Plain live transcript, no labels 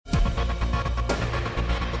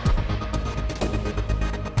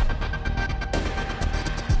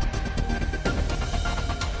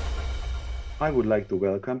I would like to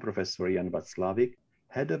welcome Professor Jan Václavic,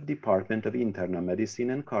 Head of Department of Internal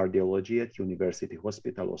Medicine and Cardiology at University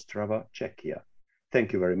Hospital Ostrava, Czechia.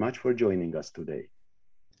 Thank you very much for joining us today.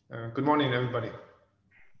 Good morning, everybody.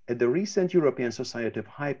 At the recent European Society of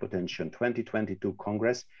Hypotension 2022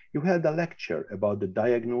 Congress, you held a lecture about the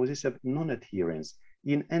diagnosis of non-adherence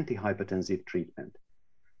in antihypertensive treatment.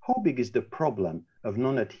 How big is the problem of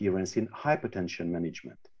non-adherence in hypertension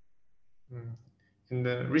management? In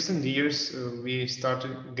the recent years, we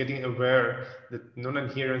started getting aware that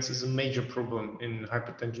non-adherence is a major problem in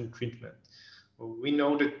hypertension treatment. We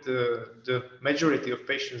know that the majority of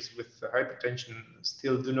patients with hypertension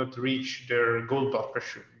still do not reach their goal blood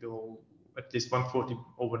pressure below at least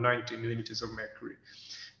 140/90 millimeters of mercury.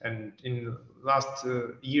 And in last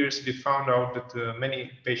years, we found out that many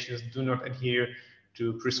patients do not adhere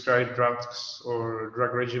to prescribed drugs or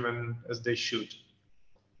drug regimen as they should.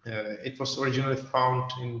 It was originally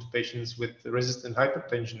found in patients with resistant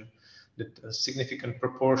hypertension that a significant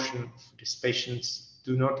proportion of these patients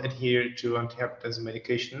do not adhere to antihypertensive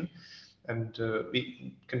medication, and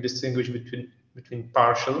we can distinguish between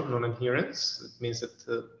partial non-adherence. It means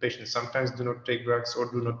that patients sometimes do not take drugs or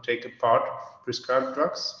do not take a part of prescribed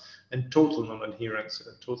drugs, and total non-adherence.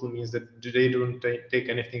 Total means that they don't take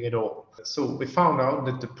anything at all. So we found out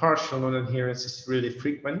that the partial non-adherence is really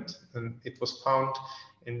frequent, and it was found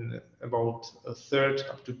in about a third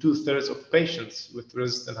up to 2/3 of patients with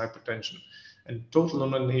resistant hypertension. And total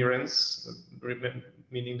non-adherence,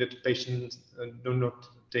 meaning that patients do not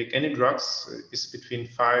take any drugs, is between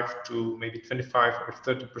 5 to maybe 25 or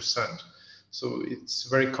 30%. So it's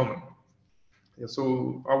very common.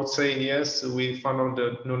 So I would say, yes, we found out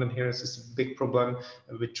that non-adherence is a big problem,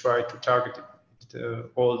 and we try to target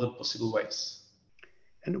it all the possible ways.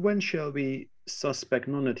 And when shall we suspect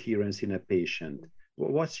non-adherence in a patient?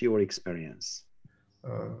 What's your experience?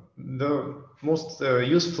 The most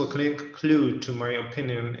useful clinical clue, to my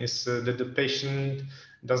opinion, is that the patient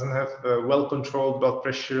doesn't have well-controlled blood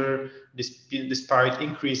pressure despite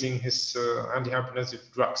increasing his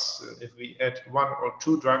antihypertensive drugs. If we add 1 or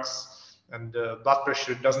 2 drugs and the blood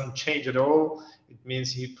pressure doesn't change at all, it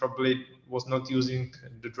means he probably was not using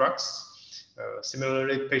the drugs.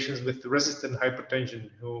 Similarly, patients with resistant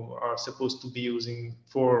hypertension who are supposed to be using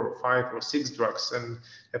 4, 5, or 6 drugs and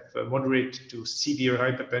have moderate to severe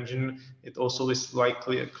hypertension, it also is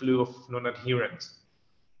likely a clue of non-adherence.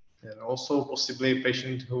 And also possibly a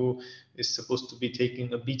patient who is supposed to be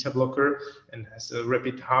taking a beta blocker and has a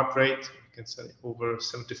rapid heart rate, you can say over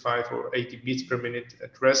 75 or 80 beats per minute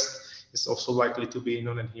at rest, is also likely to be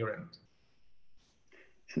non-adherent.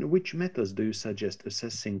 And which methods do you suggest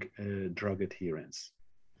assessing drug adherence?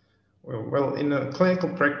 Well, in a clinical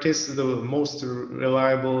practice, the most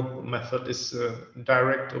reliable method is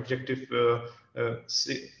direct objective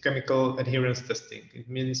chemical adherence testing. It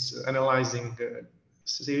means analyzing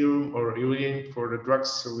serum or urine for the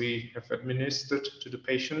drugs we have administered to the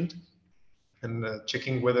patient and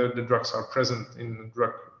checking whether the drugs are present in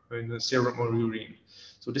the serum or urine.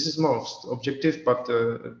 So this is most objective, but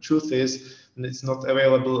the truth is it's not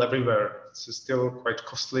available everywhere. It's still quite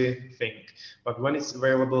costly thing. But when it's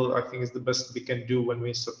available, I think it's the best we can do when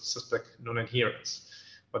we suspect non-adherence.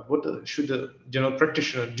 But what should the general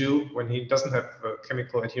practitioner do when he doesn't have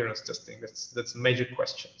chemical adherence testing? That's a major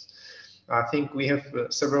question. I think we have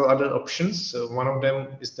several other options. One of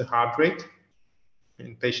them is the heart rate.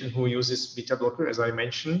 In patient who uses beta blocker, as I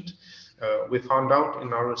mentioned, we found out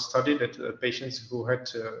in our study that patients who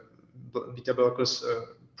had beta blockers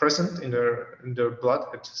present in their blood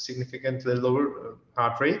had significantly lower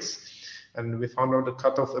heart rates. And we found out the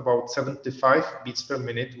cutoff about 75 beats per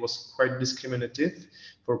minute was quite discriminative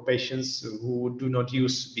for patients who do not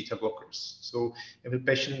use beta blockers. So if a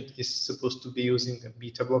patient is supposed to be using a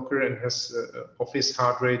beta blocker and has office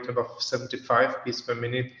heart rate above 75 beats per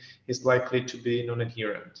minute, is likely to be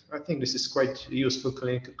non-adherent. I think this is quite a useful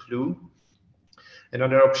clinical clue.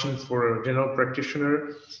 Another option for a general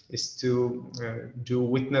practitioner is to do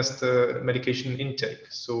witnessed medication intake.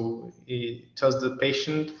 So he tells the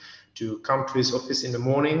patient to come to his office in the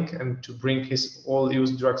morning and to bring his all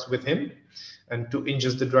used drugs with him and to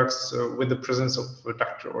ingest the drugs with the presence of a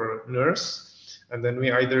doctor or a nurse. And then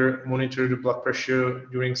we either monitor the blood pressure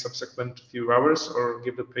during subsequent few hours or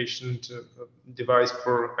give the patient a device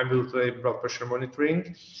for ambulatory blood pressure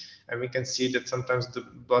monitoring. And we can see that sometimes the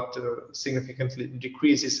blood significantly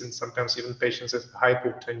decreases, and sometimes even patients have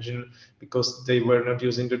hypotension because they were not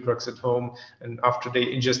using the drugs at home. And after they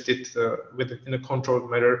ingest it in a controlled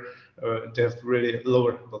manner, they have really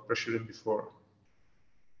lower blood pressure than before.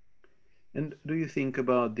 And do you think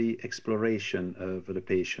about the exploration of the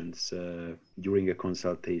patients during a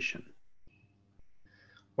consultation?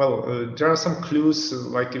 Well, there are some clues,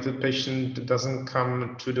 like if a patient doesn't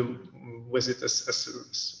come to the visit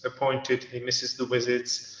as appointed, he misses the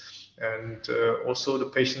visits. And also the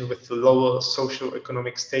patient with the lower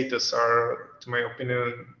socio-economic status are, to my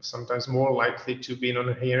opinion, sometimes more likely to be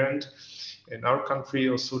non-adherent. In our country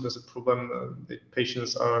also there's a problem, the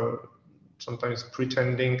patients are sometimes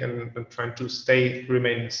pretending and trying to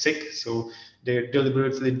remain sick. So they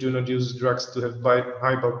deliberately do not use drugs to have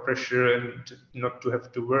high blood pressure and not to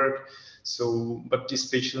have to work. So, but these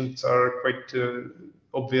patients are quite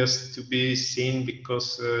obvious to be seen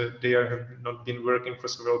because they have not been working for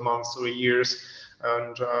several months or years.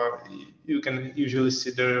 And you can usually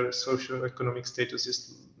see their socio-economic status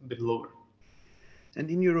is a bit lower. And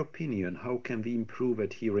in your opinion, how can we improve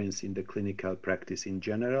adherence in the clinical practice in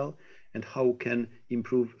general? And how can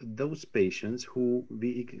improve those patients who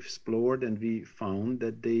we explored and we found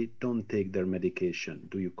that they don't take their medication?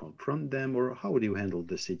 Do you confront them, or how do you handle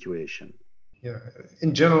the situation? Yeah,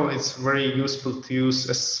 in general, it's very useful to use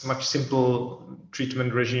as much simple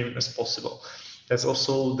treatment regime as possible. That's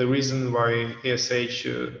also the reason why ASH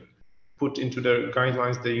put into their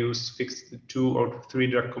guidelines, they use fixed 2 or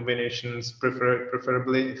 3 drug combinations,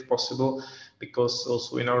 preferably if possible, because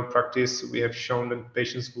also in our practice, we have shown that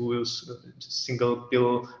patients who use single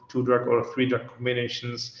pill, 2 drug or 3 drug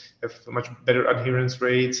combinations have much better adherence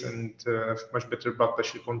rates and have much better blood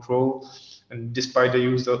pressure control. And despite the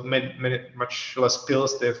use of much less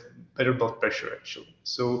pills, they have better blood pressure actually.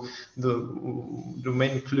 So the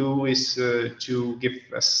main clue is to give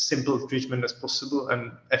as simple treatment as possible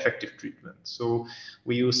and effective treatment. So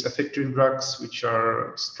we use effective drugs which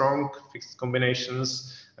are strong fixed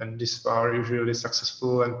combinations, and these are usually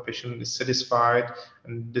successful and patient is satisfied,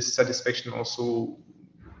 and this satisfaction also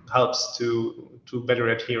helps to better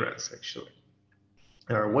adherence actually.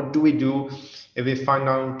 What do we do if we find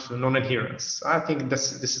out non-adherence? I think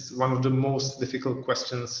this is one of the most difficult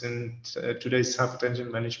questions in today's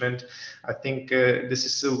hypertension management. I think this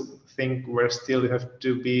is a thing where still you have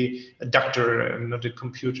to be a doctor and not a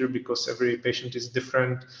computer, because every patient is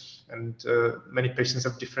different and many patients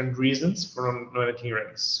have different reasons for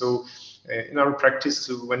non-adherence. So in our practice,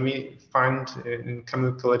 when we find in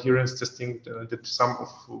chemical adherence testing that some of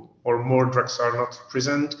or more drugs are not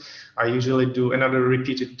present, I usually do another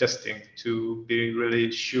repeated testing to be really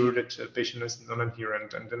sure that the patient is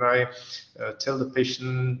non-adherent. And then I tell the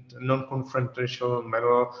patient non-confrontational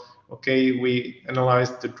manner, okay, we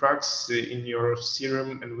analyzed the drugs in your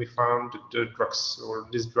serum and we found that the drugs or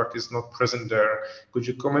this drug is not present there. Could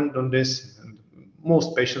you comment on this? And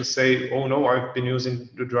most patients say, oh no, I've been using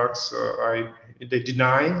the drugs. They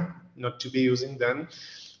deny not to be using them.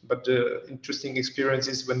 But the interesting experience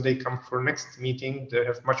is when they come for next meeting, they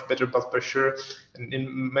have much better blood pressure, and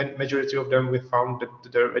in majority of them, we found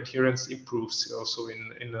that their adherence improves also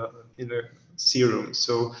in a serum.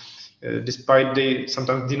 So despite they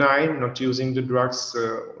sometimes deny not using the drugs,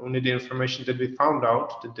 only the information that we found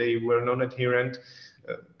out that they were non-adherent,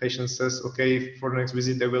 patient says, okay, for the next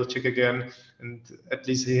visit, they will check again, and at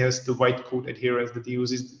least he has the white coat adherence that he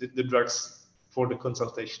uses the drugs for the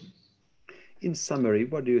consultation. In summary,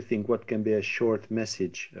 what do you think? What can be a short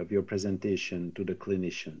message of your presentation to the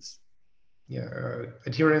clinicians? Yeah,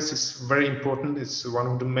 adherence is very important. It's one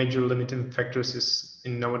of the major limiting factors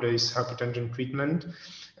in nowadays hypertension treatment.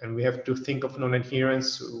 And we have to think of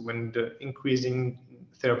non-adherence when the increasing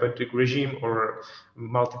therapeutic regime or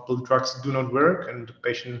multiple drugs do not work and the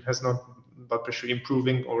patient has not blood pressure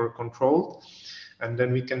improving or controlled. And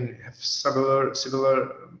then we can have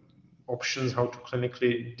similar options how to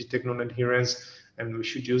clinically detect non-adherence, and we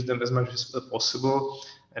should use them as much as possible.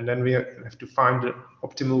 And then we have to find the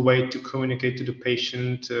optimal way to communicate to the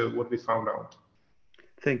patient what we found out.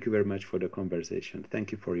 Thank you very much for the conversation.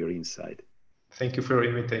 Thank you for your insight. Thank you for your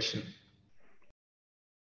invitation.